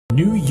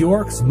New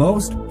York's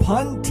most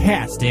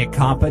puntastic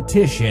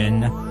competition,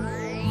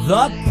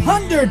 the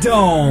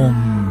Punderdome.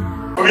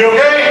 Are we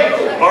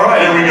okay? All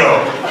right, here we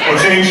go. We'll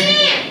change.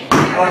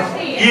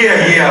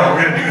 Yeah,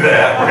 we're gonna do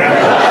that.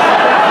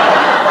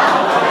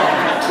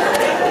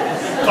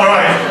 All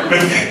right,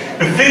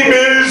 the theme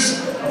is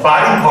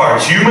body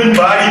parts, human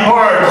body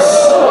parts.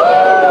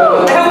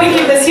 I hope we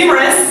keep this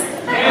humorous.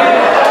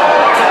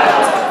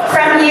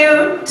 From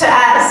you to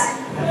us.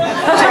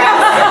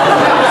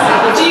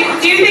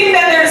 Do you think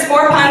that there's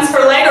more puns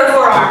for leg or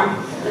forearm?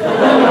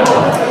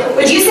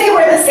 Would you say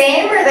we're the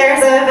same, or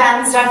there's a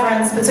vast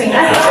difference between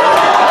us?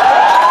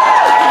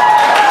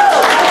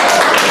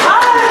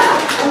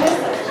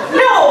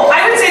 No,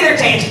 I would say they're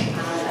changing.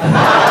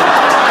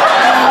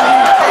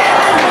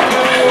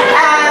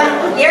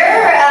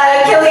 You're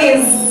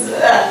Achilles'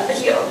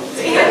 heel.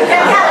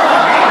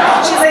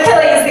 She's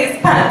Achilles' these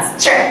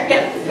puns. Sure,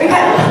 yeah.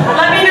 Okay.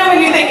 Let me know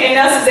when you think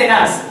anus is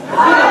anus.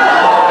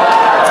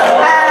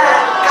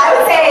 I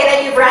would say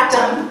that you've wrecked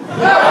them.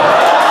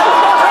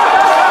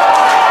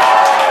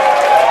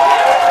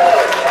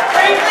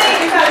 Frankly,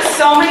 you've had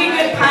so many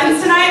good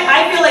puns tonight,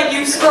 I feel like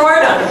you've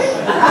scored them.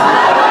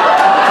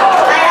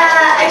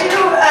 I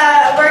do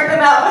work them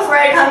out before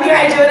I come here.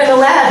 I do it in the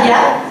lab,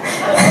 yeah?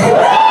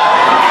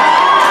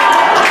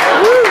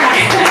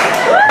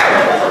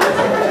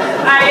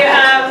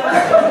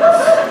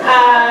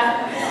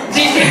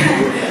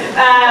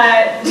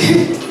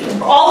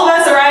 All of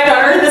us arrived on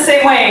Earth the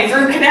same way,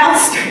 through Canal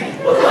Street.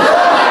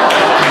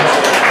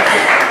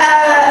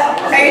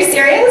 Are you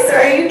serious, or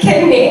are you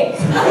kidding me?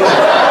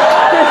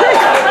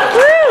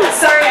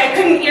 Sorry, I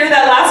couldn't hear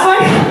that last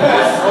one.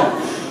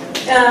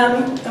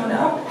 Oh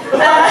no.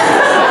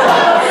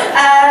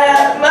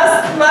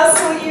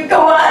 Must you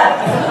go on?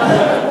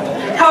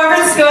 However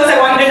this goes, I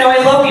want you to know I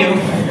love you.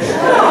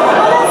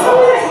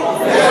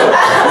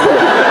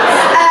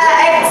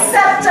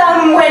 Except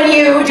when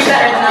you do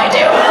better than I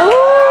do.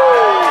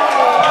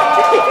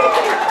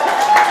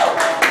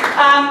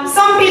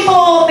 Some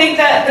people think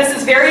that this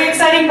is very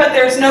exciting, but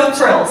there's no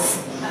thrills.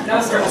 No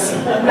thrills.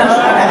 No.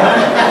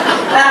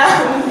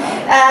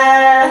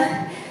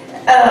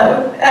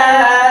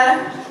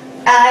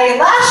 I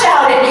lash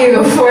out at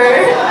you for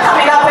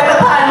coming up with a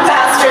pun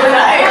faster than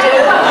I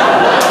did.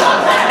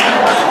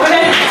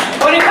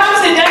 When it comes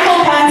to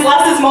dental puns,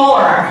 less is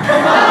more.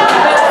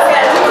 That's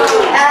good.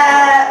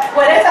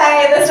 What if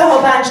I list a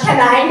whole bunch? Can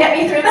 9 get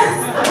me through this?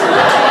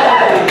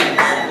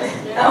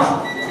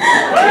 No.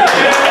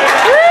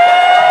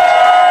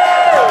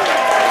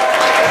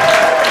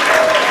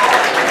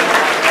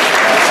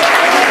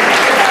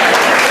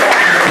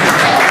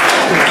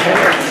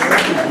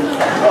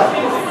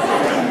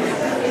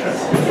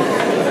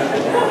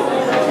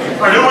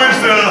 All right, who wins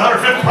the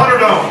 105th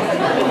Punderdome?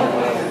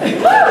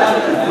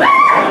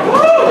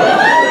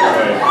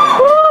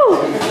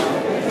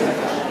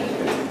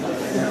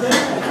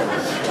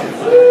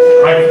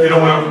 Right, you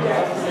don't want to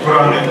put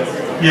on it?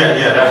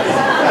 Yeah, that's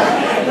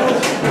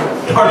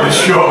part of the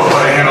show,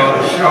 putting it on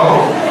the show.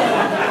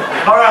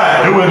 All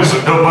right, who wins the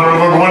Punderdome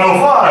number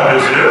 105?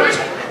 Is it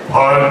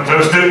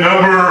contestant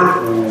number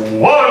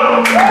 1?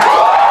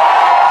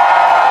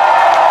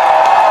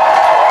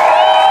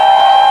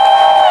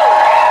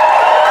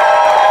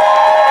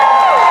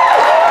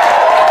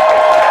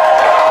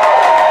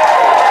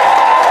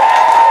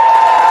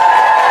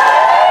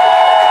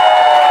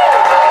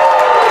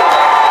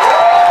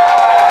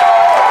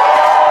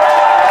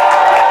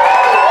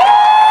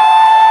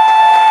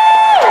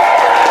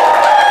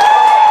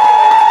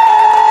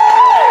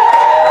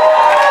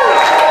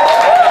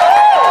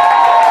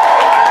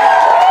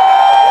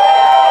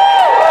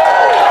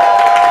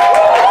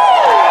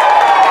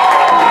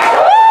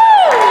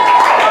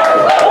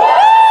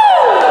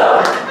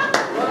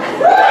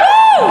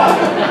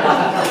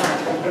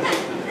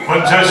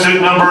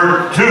 Contestant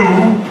number 2.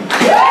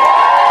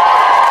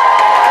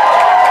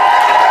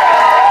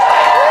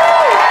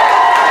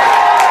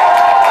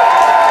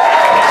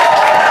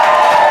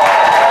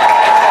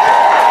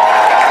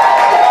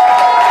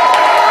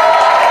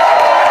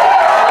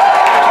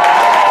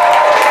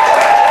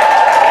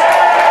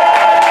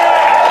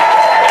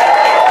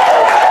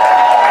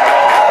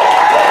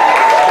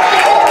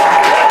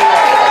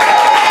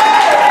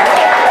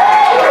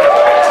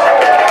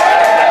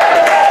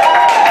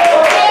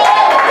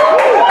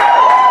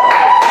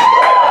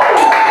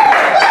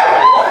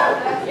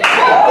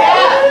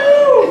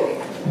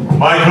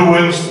 Mike, who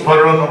wins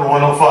Punderdome number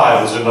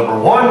 105? Is it number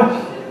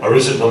 1 or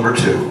is it number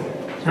 2?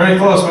 Very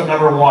close, but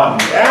number 1. All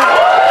right,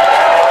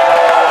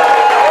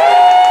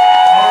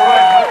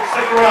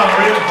 stick around,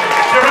 will you?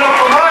 Give it up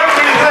for Mike.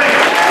 What do you think?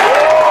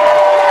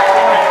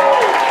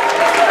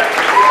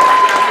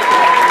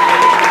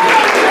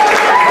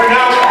 Right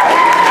now,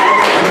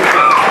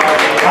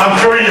 I'm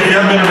sure if you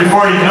haven't been here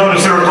before, you've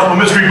noticed there are a couple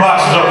mystery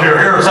boxes up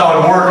here. Here's how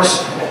it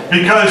works.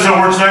 Because it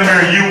works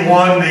nightmare, you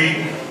won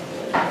the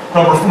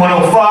number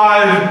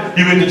 105,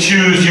 you get to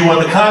choose, you want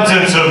the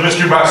contents of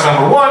mystery box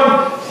number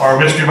 1 or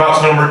mystery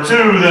box number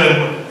 2,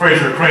 then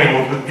Fraser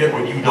Crane will get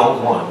what you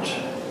don't want.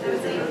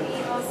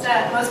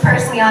 most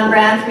personally on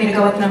brand for me to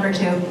go with number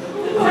 2. Number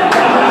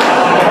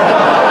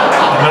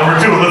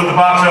 2, lift the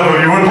box up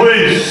if you would,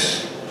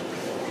 please.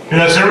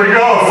 Yes, here we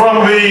go.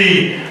 From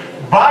the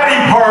body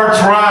parts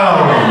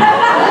round,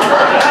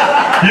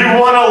 you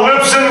won a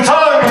lips and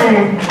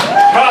tongue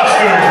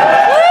costume.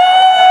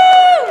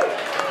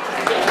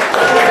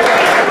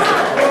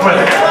 But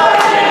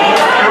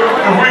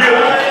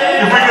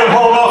if we could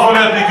hold off on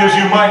that, because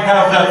you might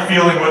have that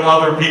feeling with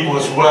other people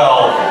as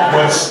well.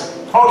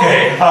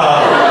 Okay,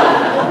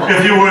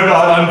 if you would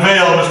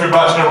unveil Mr.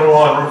 Box number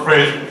 1,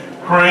 rephrase,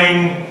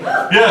 ring.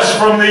 Yes,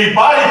 from the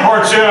body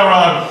parts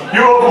round,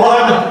 you have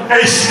won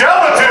a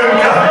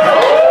skeleton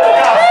costume.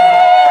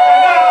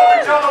 And now we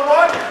tell them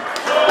what?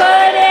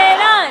 Put it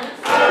on!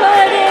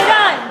 Put it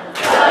on!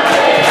 Put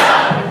it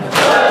on!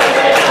 Put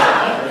it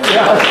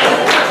on!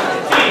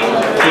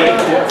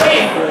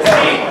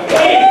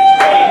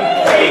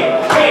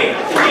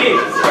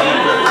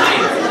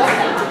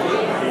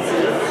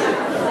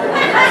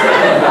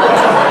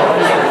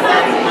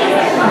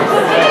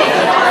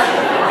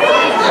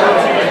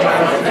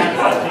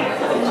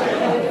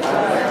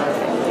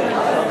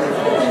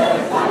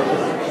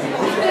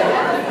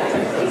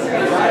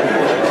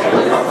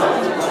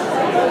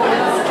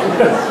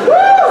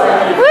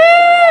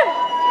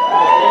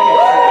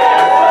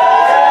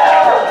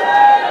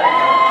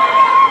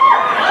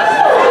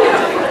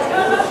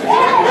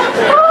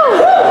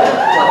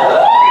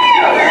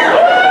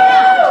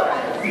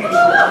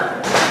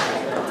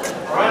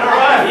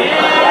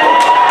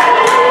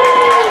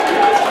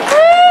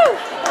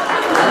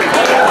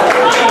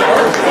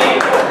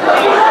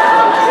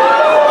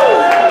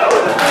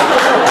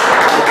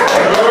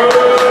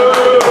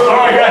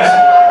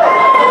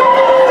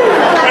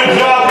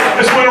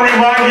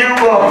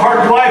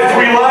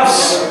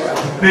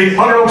 The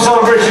Punderdome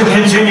celebration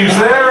continues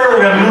there.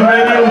 We got a new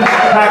menu.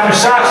 Knock your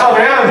socks off.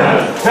 And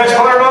next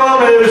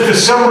Punderdome is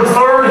December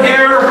 3rd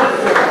here.